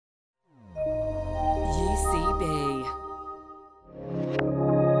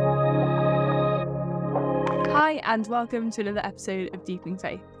and welcome to another episode of Deepening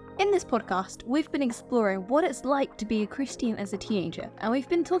Faith. In this podcast, we've been exploring what it's like to be a Christian as a teenager, and we've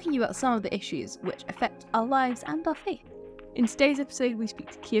been talking about some of the issues which affect our lives and our faith. In today's episode, we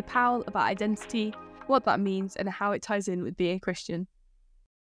speak to Kia Powell about identity, what that means, and how it ties in with being a Christian.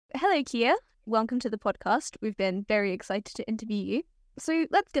 Hello, Kia. Welcome to the podcast. We've been very excited to interview you. So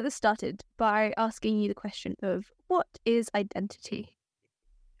let's get this started by asking you the question of what is identity?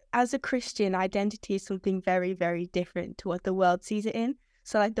 As a Christian, identity is something very, very different to what the world sees it in.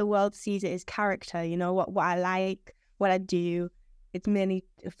 So like the world sees it as character, you know, what I like, what I do. It's mainly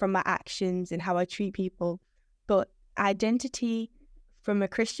from my actions and how I treat people. But identity from a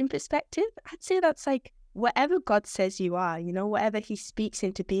Christian perspective, I'd say that's like whatever God says you are, you know, whatever he speaks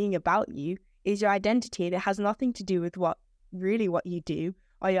into being about you is your identity. And it has nothing to do with what you do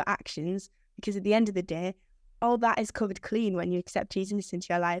or your actions, because at the end of the day, all that is covered clean when you accept Jesus into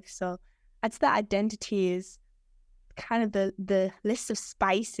your life. So I'd say that identity is kind of the list of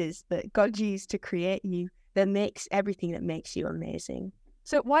spices that God used to create you that makes everything that makes you amazing.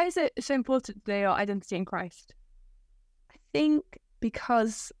 So why is it so important to know your identity in Christ? I think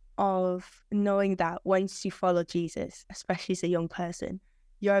because of knowing that once you follow Jesus, especially as a young person,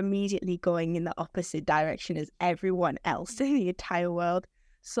 you're immediately going in the opposite direction as everyone else in the entire world.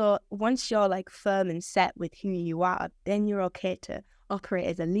 So once you're like firm and set with who you are, then you're okay to operate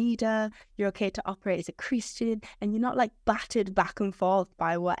as a leader, you're okay to operate as a Christian, and you're not like battered back and forth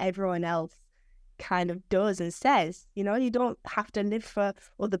by what everyone else kind of does and says. You know, you don't have to live for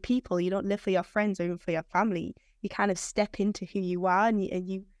other people, you don't live for your friends or even for your family. You kind of step into who you are and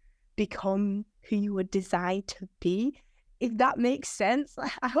you become who you were designed to be. If that makes sense,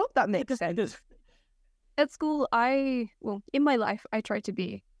 I hope that makes sense. At school, in my life, I try to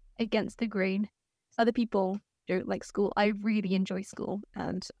be against the grain. Other people don't like school. I really enjoy school,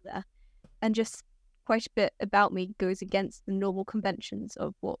 and just quite a bit about me goes against the normal conventions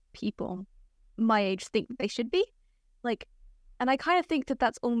of what people my age think they should be. And I kind of think that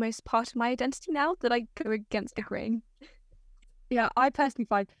that's almost part of my identity now, that I go against the grain. Yeah, I personally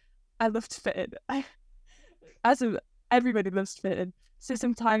find I love to fit in. Everybody loves to fit in. So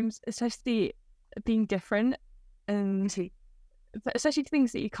sometimes, especially being different, and especially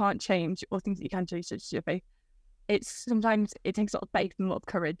things that you can't change or things that you can change, such as your faith, sometimes it takes a lot of faith and a lot of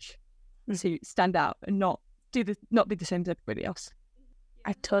courage to stand out and not be the same as everybody else.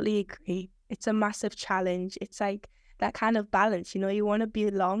 I totally agree. It's a massive challenge. It's like that kind of balance, you know, you want to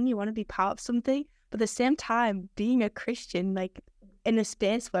belong, you want to be part of something, but at the same time, being a Christian, like in a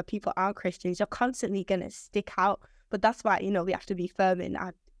space where people aren't Christians, you're constantly going to stick out. But that's why, you know, we have to be firm in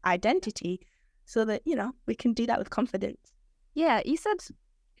our identity so that, you know, we can do that with confidence. Yeah, you said it's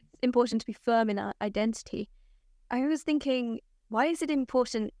important to be firm in our identity. I was thinking, why is it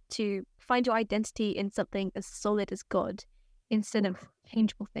important to find your identity in something as solid as God instead of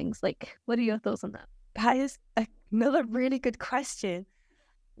changeable things? Like, what are your thoughts on that? That is another really good question.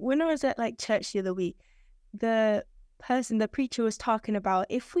 When I was at like church the other week, the preacher was talking about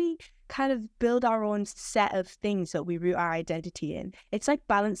if we kind of build our own set of things that we root our identity in, it's like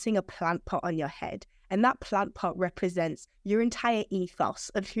balancing a plant pot on your head. And that plant pot represents your entire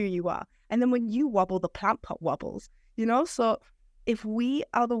ethos of who you are. And then when you wobble, the plant pot wobbles, you know? So if we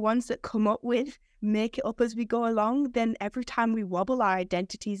are the ones that come up with, make it up as we go along, then every time we wobble, our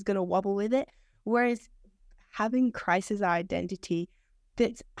identity is going to wobble with it. Whereas having Christ as our identity,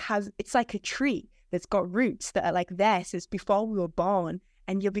 it's like a tree that's got roots that are like there since before we were born,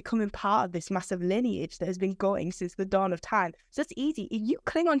 and you're becoming part of this massive lineage that has been going since the dawn of time. So it's easy. If you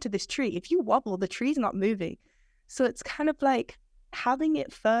cling onto this tree, if you wobble, the tree's not moving. So it's kind of like having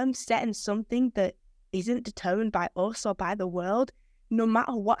it firm, set in something that isn't determined by us or by the world, no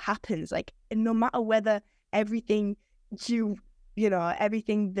matter what happens. Like, no matter whether everything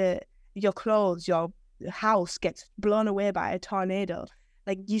everything that your clothes, your house gets blown away by a tornado,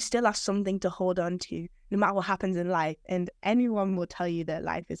 like you still have something to hold on to no matter what happens in life. And anyone will tell you that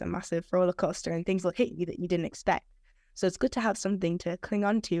life is a massive roller coaster and things will hit you that you didn't expect. So it's good to have something to cling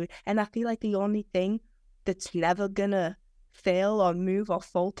on to. And I feel like the only thing that's never gonna fail or move or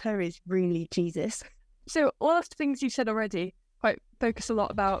falter is really Jesus. So all of the things you said already quite focus a lot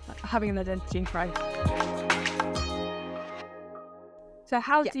about having an identity in Christ. So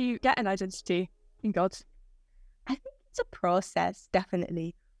how do you get an identity in God? I think it's a process,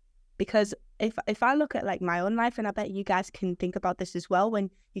 definitely. Because if I look at like my own life, and I bet you guys can think about this as well,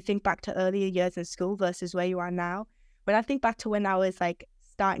 when you think back to earlier years in school versus where you are now. When I think back to when I was like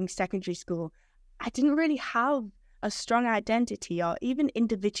starting secondary school, I didn't really have a strong identity or even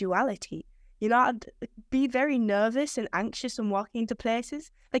individuality. You know, be very nervous and anxious when walking into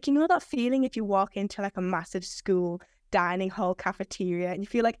places. Like, you know that feeling if you walk into like a massive school dining hall cafeteria and you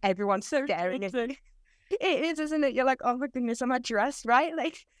feel like everyone's staring at you. It is, isn't it? You're like, oh my goodness, am I dressed right?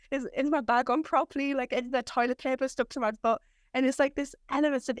 Like, is my bag on properly? Like, is the toilet paper stuck to my foot? And it's like this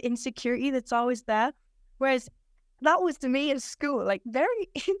elements of insecurity that's always there. Whereas that was to me in school, like very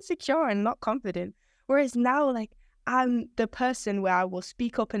insecure and not confident. Whereas now, like, I'm the person where I will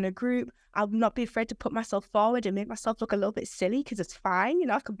speak up in a group. I'll not be afraid to put myself forward and make myself look a little bit silly because it's fine. You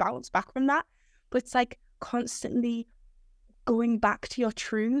know, I can bounce back from that. But it's like constantly going back to your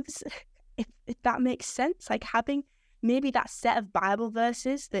truths, if that makes sense. Like having maybe that set of Bible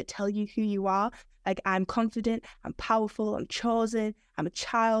verses that tell you who you are. Like, I'm confident, I'm powerful, I'm chosen, I'm a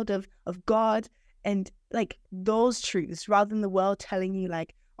child of God. And like those truths, rather than the world telling you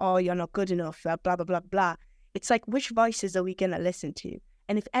like, oh, you're not good enough, blah, blah, blah, blah. It's like, which voices are we going to listen to?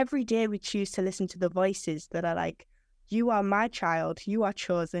 And if every day we choose to listen to the voices that are like, you are my child, you are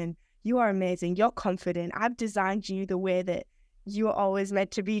chosen, you are amazing, you're confident, I've designed you the way that you are always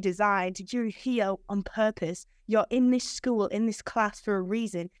meant to be designed, you're here on purpose, you're in this school, in this class for a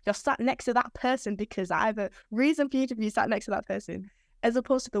reason, you're sat next to that person because I have a reason for you to be sat next to that person, as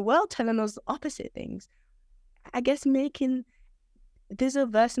opposed to the world telling us opposite things. I guess there's a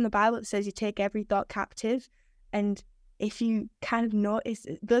verse in the Bible that says you take every thought captive, and if you kind of notice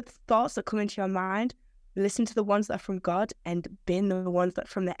the thoughts that come into your mind, listen to the ones that are from God and bin the ones that are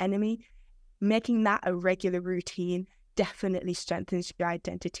from the enemy. Making that a regular routine definitely strengthens your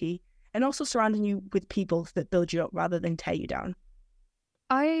identity, and also surrounding you with people that build you up rather than tear you down.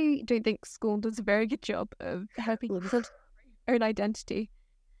 I don't think school does a very good job of helping people build their own identity.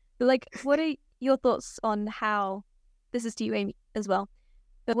 But like, what are your thoughts on how, this is to you, Amy, as well,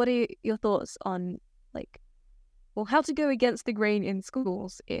 but what are your thoughts on like, well, how to go against the grain in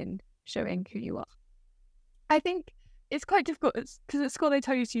schools in showing who you are? I think it's quite difficult because at school they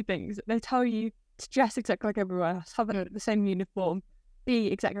tell you two things. They tell you to dress exactly like everyone else, have the same uniform, be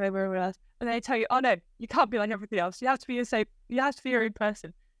exactly like everyone else, and they tell you, oh no, you can't be like everything else. You have to be you have to be your own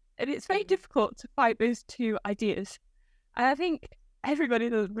person, and it's very difficult to fight those two ideas. And I think everybody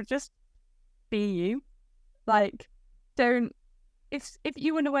would just be you. Like, don't if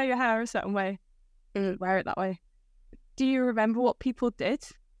you want to wear your hair a certain way, wear it that way. Do you remember what people did?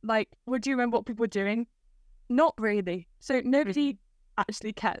 Like, would you remember what people were doing? Not really. So nobody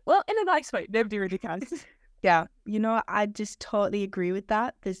actually cares. Well, in a nice way, nobody really cares. Yeah, you know, I just totally agree with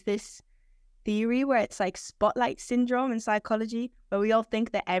that. There's this theory where it's like spotlight syndrome in psychology, where we all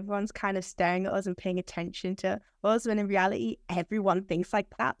think that everyone's kind of staring at us and paying attention to us, when in reality, everyone thinks like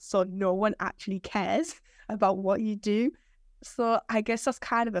that. So no one actually cares about what you do. So I guess that's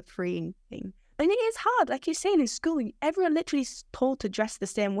kind of a freeing thing. And it is hard, like you're saying, in school, everyone literally is told to dress the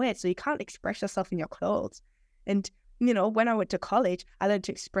same way, so you can't express yourself in your clothes. And, you know, when I went to college, I learned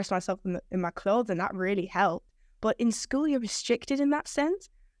to express myself in my clothes, and that really helped. But in school, you're restricted in that sense.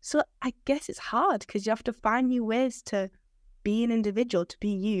 So I guess it's hard because you have to find new ways to be an individual, to be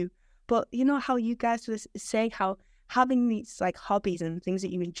you. But you know how you guys were saying how having these like hobbies and things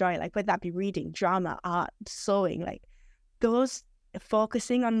that you enjoy, like whether that be reading, drama, art, sewing, like those,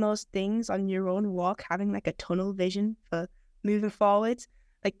 focusing on those things on your own walk, having like a tunnel vision for moving forwards.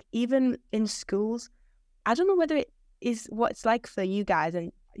 Like even in schools, I don't know whether it is what it's like for you guys,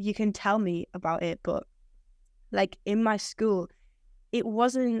 and you can tell me about it, but like in my school, it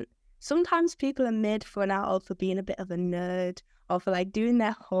wasn't, sometimes people are made fun out of for being a bit of a nerd, or for like doing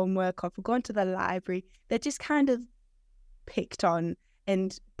their homework, or for going to the library. They're just kind of picked on,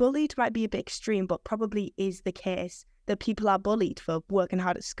 and bullied might be a bit extreme, but probably is the case that people are bullied for working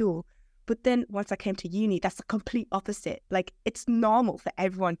hard at school. But then once I came to uni, that's the complete opposite. Like, it's normal for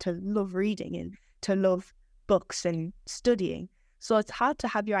everyone to love reading and to love books and studying. So it's hard to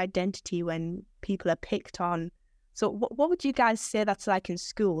have your identity when people are picked on. So what would you guys say that's like in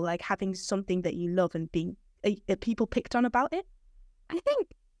school, like having something that you love and being, are people picked on about it? I think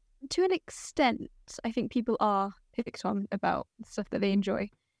to an extent, I think people are picked on about stuff that they enjoy.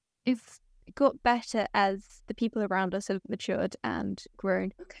 It's got better as the people around us have matured and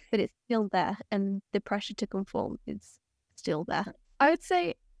grown, but it's still there, and the pressure to conform is still there. I would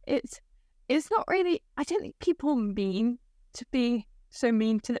say it's not really, I don't think people mean to be so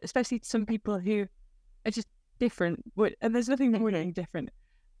mean to, especially to some people who are just different, and there's nothing wrong with being different.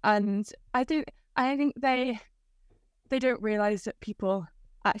 And I think they don't realise that people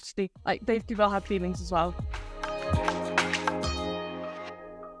actually, like, they do well have feelings as well.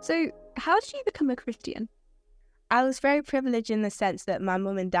 So how did you become a Christian? I was very privileged in the sense that my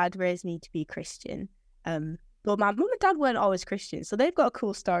mum and dad raised me to be Christian. But my mum and dad weren't always Christian, so they've got a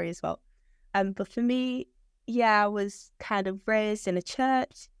cool story as well. But for me, yeah, I was kind of raised in a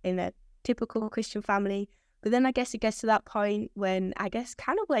church, in a typical Christian family. But then I guess it gets to that point when I guess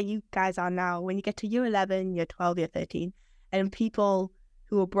kind of where you guys are now, when you get to year 11, year 12, year 13, and people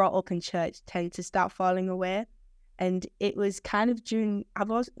who were brought up in church tend to start falling away. And it was kind of during,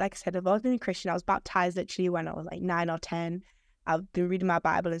 like I said, I've always been a Christian. I was baptized literally when I was like 9 or 10. I've been reading my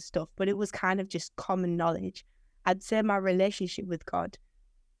Bible and stuff, but it was kind of just common knowledge. I'd say my relationship with God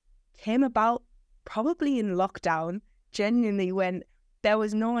came about probably in lockdown, genuinely, when there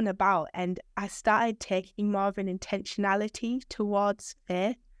was no one about, and I started taking more of an intentionality towards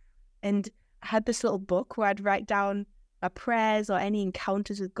faith. And I had this little book where I'd write down my prayers or any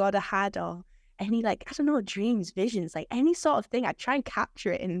encounters with God I had, or any, like, I don't know, dreams, visions, like any sort of thing. I'd try and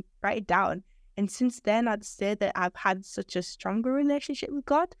capture it and write it down. And since then, I'd say that I've had such a stronger relationship with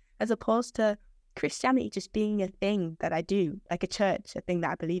God, as opposed to Christianity just being a thing that I do, like a church, a thing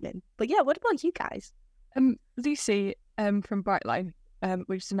that I believe in. But yeah, what about you guys? Lucy from Brightline,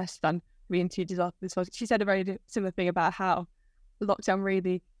 which semester done, we interviewed this one. She said a very similar thing about how lockdown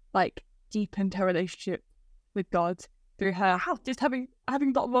really like deepened her relationship with God through her just having a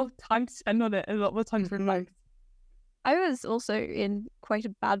lot more time to spend on it and a lot more time to relax. I was also in quite a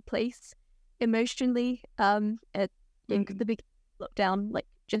bad place emotionally at the big lockdown, like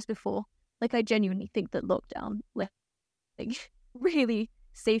just before. Like, I genuinely think that lockdown like really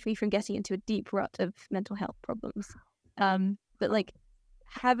saved me from getting into a deep rut of mental health problems. But like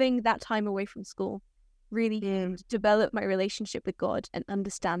having that time away from school really developed my relationship with God and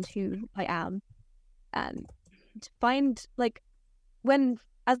understand who I am, and to find, like, when,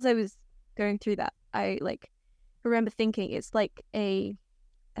 as I was going through that, I like remember thinking it's like a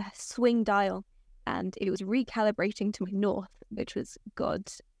swing dial, and it was recalibrating to my north, which was God.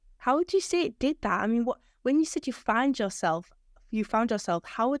 How would you say it did that? I mean, when you said you found yourself,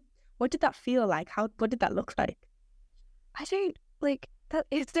 what did that feel like? What did that look like? I don't, like, that.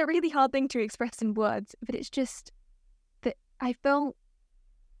 It's a really hard thing to express in words, but it's just that I felt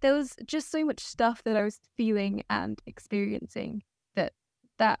there was just so much stuff that I was feeling and experiencing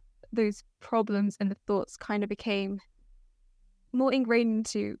that those problems and the thoughts kind of became more ingrained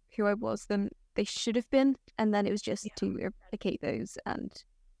into who I was than they should have been. And then it was just to eradicate those and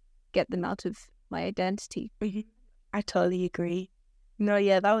get them out of my identity. I totally agree. No,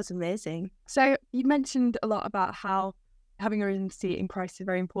 yeah, that was amazing. So you mentioned a lot about how having a identity in Christ is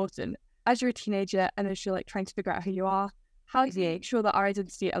very important. As you're a teenager and as you're like trying to figure out who you are, how do you make sure that our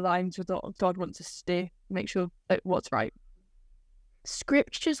identity aligns with what God wants us to do? Make sure that what's right.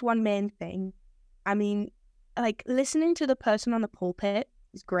 Scripture's one main thing. I mean, like, listening to the person on the pulpit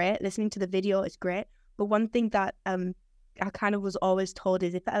is great. Listening to the video is great. But one thing that I kind of was always told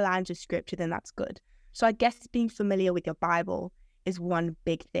is if it aligns with scripture, then that's good. So I guess being familiar with your Bible is one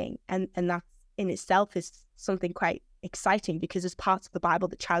big thing. And that in itself is something quite exciting, because there's parts of the Bible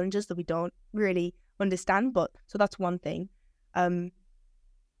that challenge us that we don't really understand. But so that's one thing. And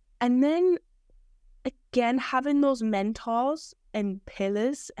then again, having those mentors and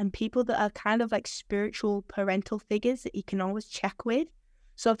pillars and people that are kind of like spiritual parental figures that you can always check with.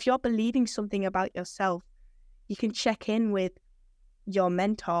 So if you're believing something about yourself, you can check in with your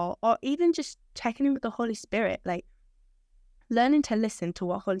mentor, or even just checking in with the Holy Spirit, like learning to listen to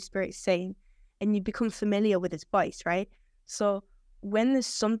what Holy Spirit is saying, and you become familiar with his voice, right? So when there's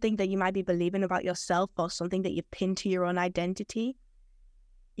something that you might be believing about yourself, or something that you pin to your own identity,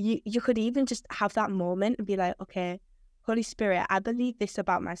 you could even just have that moment and be like, okay, Holy Spirit, I believe this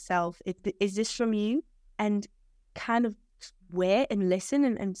about myself. Is this from you? And kind of wait and listen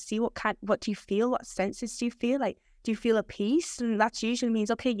and see what do you feel? What senses do you feel? Like, do you feel a peace? And that usually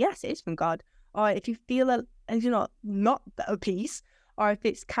means, okay, yes, it is from God. Or if you feel not a peace, or if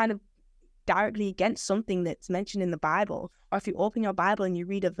it's kind of directly against something that's mentioned in the Bible, or if you open your Bible and you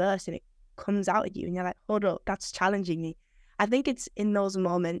read a verse and it comes out at you and you're like, hold up, that's challenging me. I think it's in those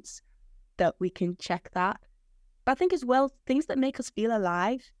moments that we can check that. But I think as well, things that make us feel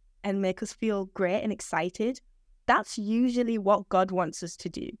alive and make us feel great and excited, that's usually what God wants us to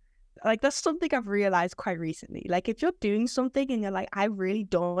do. Like, that's something I've realized quite recently. Like, if you're doing something and you're like, I really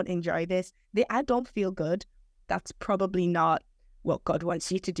don't enjoy this, I don't feel good, that's probably not what God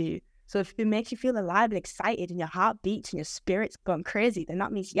wants you to do. So if it makes you feel alive and excited and your heart beats and your spirit's gone crazy, then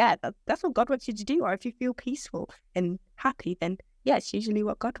that means, yeah, that's what God wants you to do. Or if you feel peaceful and happy, then yeah, it's usually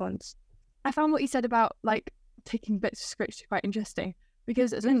what God wants. I found what you said about like taking bits of scripture quite interesting,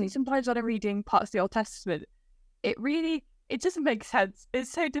 because especially sometimes when I'm reading parts of the Old Testament, it doesn't make sense.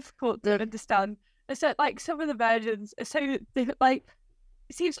 It's so difficult to understand. And so like some of the versions are so like,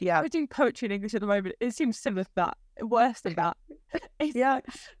 it seems we're doing poetry in English at the moment. It seems similar to that. worse than that. It's, Yeah.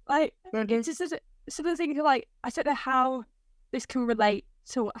 like, it's just some of the things like, I don't know how this can relate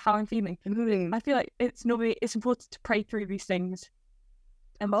to how I'm feeling. I feel like it's important to pray through these things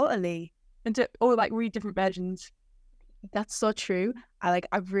Totally. and or like read different versions. That's so true. I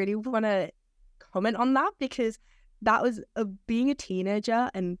really want to comment on that, because that was being a teenager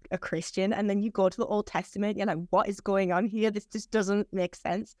and a Christian, and then you go to the Old Testament, you're like, what is going on here? This just doesn't make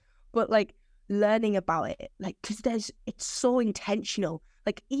sense. But like learning about it, like, because it's so intentional.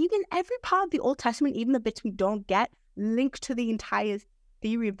 Like even every part of the Old Testament, even the bits we don't get, link to the entire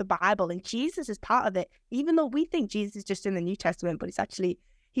theory of the Bible, and Jesus is part of it. Even though we think Jesus is just in the New Testament, but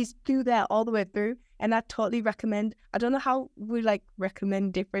he's through there all the way through. And I totally recommend, I don't know how we like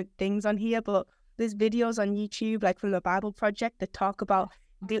recommend different things on here, but there's videos on YouTube, like from the Bible Project, that talk about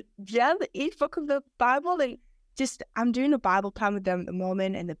each book of the Bible. And just, I'm doing a Bible plan with them at the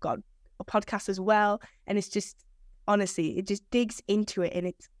moment, and they've got a podcast as well. And it's just, honestly, it just digs into it, and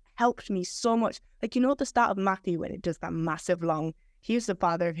it's helped me so much. Like, you know, at the start of Matthew, when it does that massive long, he was the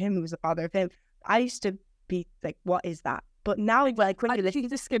father of him, who was the father of him. I used to be like, what is that? But now, like, when you listen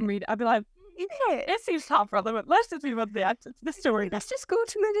to skim read, I'd be like, yeah, it seems half relevant. Let's just move on to the story. Let's just go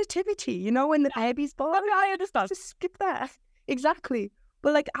to the nativity, you know, when the baby's born. I mean, I understand. Just skip that. Exactly.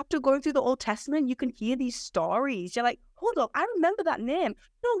 But like after going through the Old Testament, you can hear these stories. You're like, hold up, I remember that name.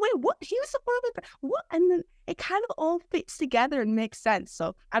 No, wait, what? He was the father. What? And then it kind of all fits together and makes sense.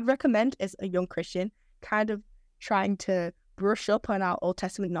 So I'd recommend, as a young Christian, kind of trying to brush up on our Old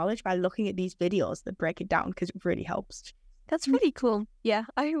Testament knowledge by looking at these videos that break it down, because it really helps. That's really cool. Yeah,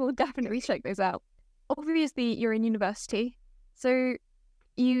 I will definitely check those out. Obviously, you're in university, so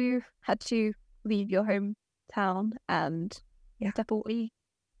you had to leave your hometown and definitely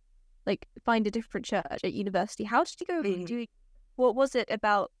like find a different church at university. How did you go about doing? What was it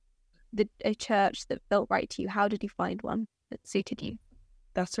about a church that felt right to you? How did you find one that suited you?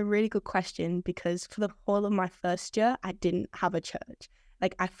 That's a really good question, because for the whole of my first year, I didn't have a church.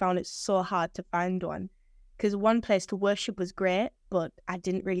 Like, I found it so hard to find one, because one place to worship was great, but I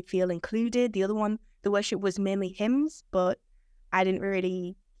didn't really feel included. The other one, the worship was mainly hymns, but I didn't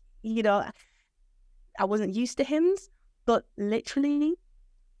really, you know, I wasn't used to hymns. But literally,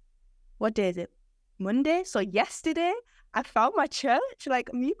 what day is it? Monday? So yesterday, I found my church.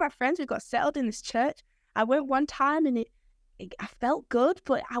 Like, me and my friends, we got settled in this church. I went one time and I felt good,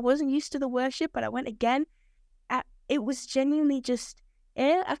 but I wasn't used to the worship. But I went again. It was genuinely just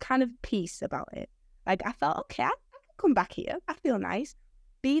a kind of peace about it. Like, I felt, okay, I can come back here. I feel nice.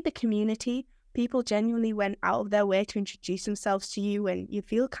 Be the community. People genuinely went out of their way to introduce themselves to you, and you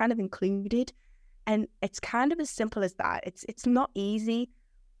feel kind of included. And it's kind of as simple as that. It's not easy,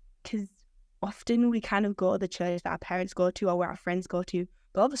 because often we kind of go to the church that our parents go to or where our friends go to.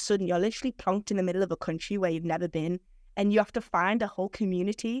 But all of a sudden, you're literally plonked in the middle of a country where you've never been, and you have to find a whole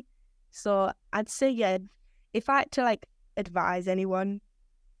community. So I'd say, yeah, if I had to like advise anyone,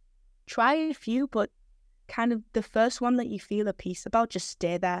 try a few, but kind of the first one that you feel a peace about, just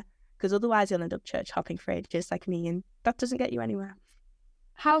stay there, because otherwise you'll end up church hopping for ages like me, and that doesn't get you anywhere.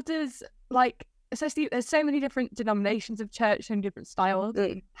 How does, like, especially there's so many different denominations of church and different styles.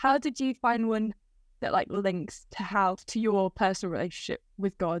 How did you find one that like links to your personal relationship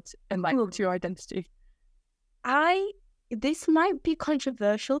with God and like to your identity? This might be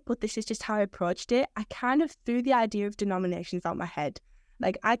controversial, but this is just how I approached it. I kind of threw the idea of denominations out my head.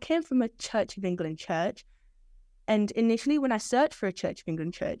 Like, I came from a Church of England church, and initially when I searched for a Church of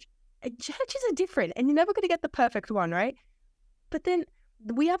England church, churches are different, and you're never going to get the perfect one, right? But then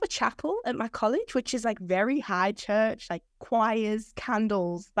we have a chapel at my college, which is like very high church, like choirs,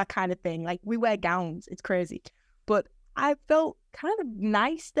 candles, that kind of thing. Like, we wear gowns. It's crazy. But I felt kind of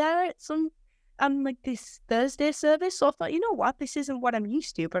nice there at like this Thursday service. So I thought, you know what? This isn't what I'm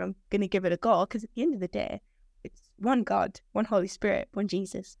used to, but I'm going to give it a go, because at the end of the day, it's one God, one Holy Spirit, one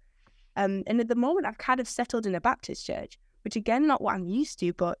Jesus. And at the moment, I've kind of settled in a Baptist church, which again, not what I'm used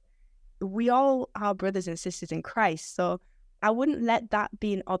to, but we all are brothers and sisters in Christ. So I wouldn't let that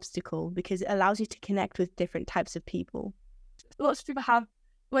be an obstacle, because it allows you to connect with different types of people. Lots of people have,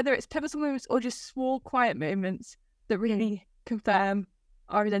 whether it's pivotal moments or just small, quiet moments that really confirm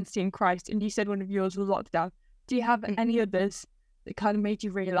our identity in Christ. And you said one of yours was lockdown. Do you have any others that kind of made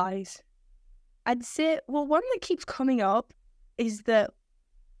you realise? I'd say, well, one that keeps coming up is that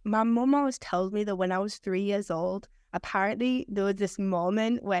my mum always tells me that when I was 3 years old, apparently there was this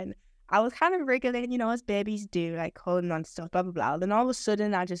moment when I was kind of wriggling, you know, as babies do, like holding on stuff, blah, blah, blah. Then all of a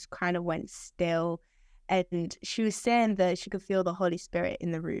sudden, I just kind of went still. And she was saying that she could feel the Holy Spirit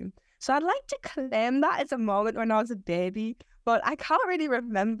in the room. So I'd like to claim that as a moment when I was a baby, but I can't really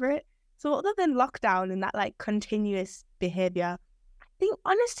remember it. So other than lockdown and that like continuous behavior, I think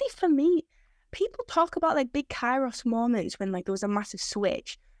honestly for me, people talk about like big Kairos moments when like there was a massive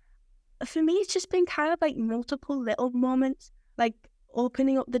switch. For me, it's just been kind of like multiple little moments, like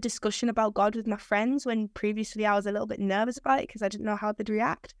opening up the discussion about God with my friends when previously I was a little bit nervous about it because I didn't know how they'd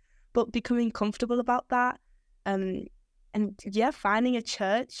react, but becoming comfortable about that. And yeah, finding a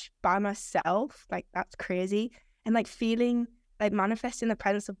church by myself, like that's crazy. And like feeling like manifesting the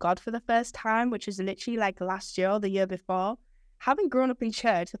presence of God for the first time, which was literally like last year or the year before. Having grown up in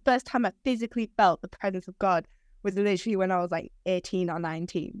church, the first time I physically felt the presence of God was literally when I was like 18 or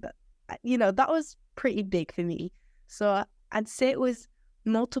 19. But you know, that was pretty big for me. So I'd say it was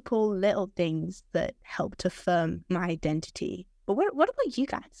multiple little things that helped affirm my identity. But what about you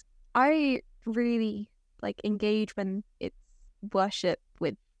guys? I really like engage when it's worship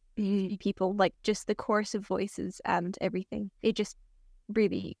with people, like just the chorus of voices and everything. It just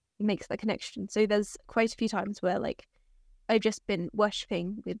really makes that connection. So there's quite a few times where like I've just been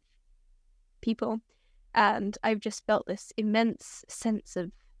worshipping with people and I've just felt this immense sense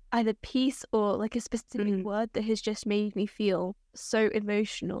of either peace or like a specific word that has just made me feel so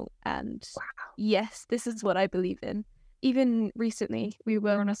emotional and yes, this is what I believe in. Even recently, we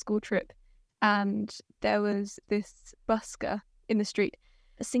were on a school trip and there was this busker in the street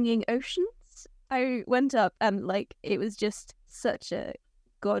singing Oceans. I went up and like it was just such a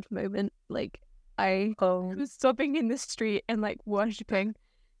God moment. Like I was sobbing in the street and like worshipping.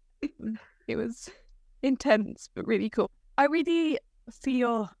 It was intense but really cool. I really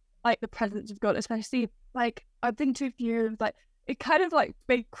feel like the presence of God, especially like I've been to a few of like it kind of like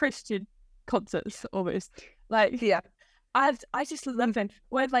big Christian concerts almost. Like I just love them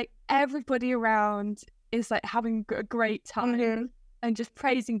where like everybody around is like having a great time and just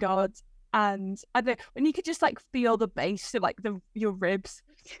praising God. And I don't know, when you could just like feel the bass in like your ribs,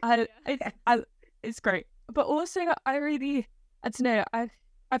 it's great. But also I don't know,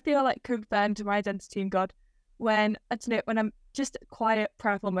 I feel like confirmed my identity in God when I'm just quiet,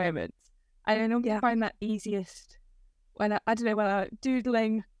 prayerful moments. I don't know, find that easiest when I don't know, when I'm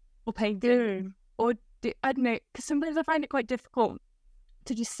doodling or painting or I don't know, because sometimes I find it quite difficult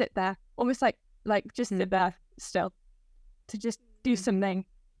to just sit there, almost like just sit there still, to just do something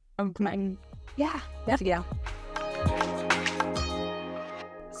and playing. Yeah.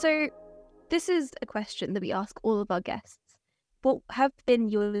 So this is a question that we ask all of our guests. What have been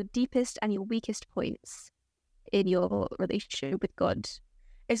your deepest and your weakest points in your relationship with God?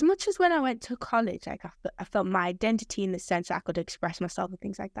 As much as when I went to college, like I felt my identity in the sense that I could express myself and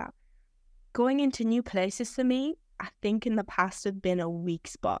things like that. Going into new places for me, I think in the past have been a weak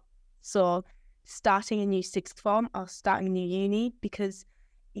spot. So starting a new sixth form or starting a new uni, because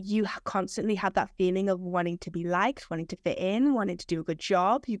you constantly have that feeling of wanting to be liked, wanting to fit in, wanting to do a good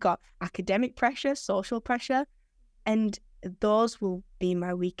job. You got academic pressure, social pressure, and those will be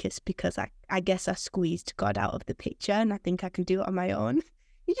my weakest because I guess I squeezed God out of the picture and I think I can do it on my own.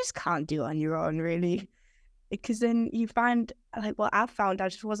 You just can't do it on your own, really. Because then you find, like what I found, I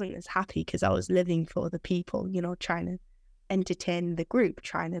just wasn't as happy because I was living for other people, you know, trying to entertain the group,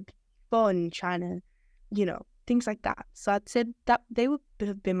 trying to be fun, trying to, you know, things like that. So I'd say that they would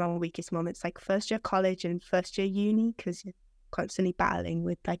have been my weakest moments, like first year college and first year uni, because you're constantly battling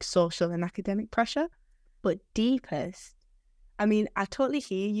with like social and academic pressure. But deepest, I mean, I totally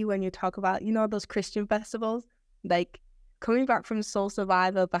hear you when you talk about, you know, those Christian festivals, like coming back from Soul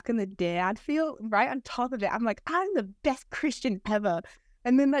Survivor back in the day, I'd feel right on top of it. I'm like, I'm the best Christian ever.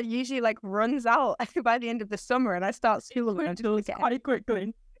 And then that usually like runs out by the end of the summer and I start school and quite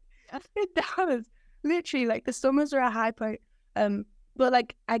quickly. It does. Literally, like the summers are a high point. But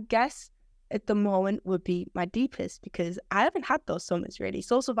like, I guess at the moment would be my deepest because I haven't had those summers really.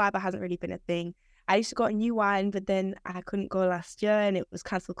 Soul Survivor hasn't really been a thing. I used to go to New Wine, but then I couldn't go last year and it was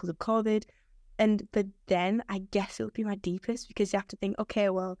cancelled because of COVID. But then I guess it would be my deepest because you have to think, okay,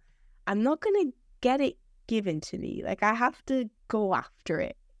 well, I'm not going to get it given to me. Like I have to go after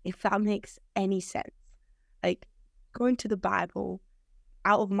it, if that makes any sense. Like going to the Bible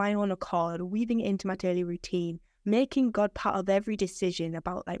out of my own accord, weaving it into my daily routine, making God part of every decision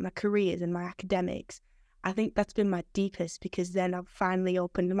about like my careers and my academics. I think that's been my deepest because then I've finally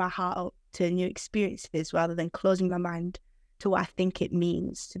opened my heart up to new experiences rather than closing my mind to what I think it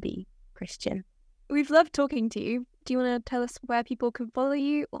means to be Christian. We've loved talking to you. Do you want to tell us where people can follow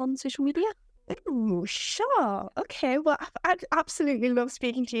you on social media? Ooh, sure. Okay, well, I'd absolutely love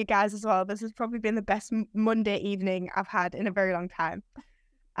speaking to you guys as well. This has probably been the best Monday evening I've had in a very long time.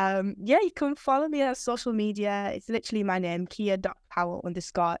 Yeah, you can follow me on social media. It's literally my name,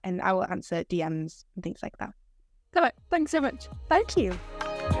 Kia.Powell_, and I will answer DMs and things like that. All right, thanks so much. Thank you.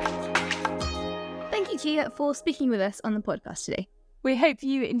 you, Kia, for speaking with us on the podcast today. We hope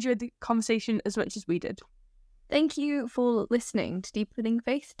you enjoyed the conversation as much as we did. Thank you for listening to Deepening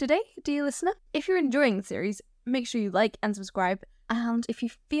Faith today, dear listener. If you're enjoying the series, make sure you like and subscribe. And if you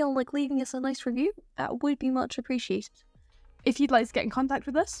feel like leaving us a nice review, that would be much appreciated. If you'd like to get in contact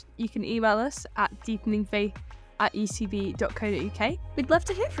with us, you can email us at deepeningfaith@ecb.co.uk. We'd love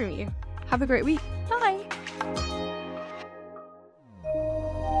to hear from you. Have a great week. Bye.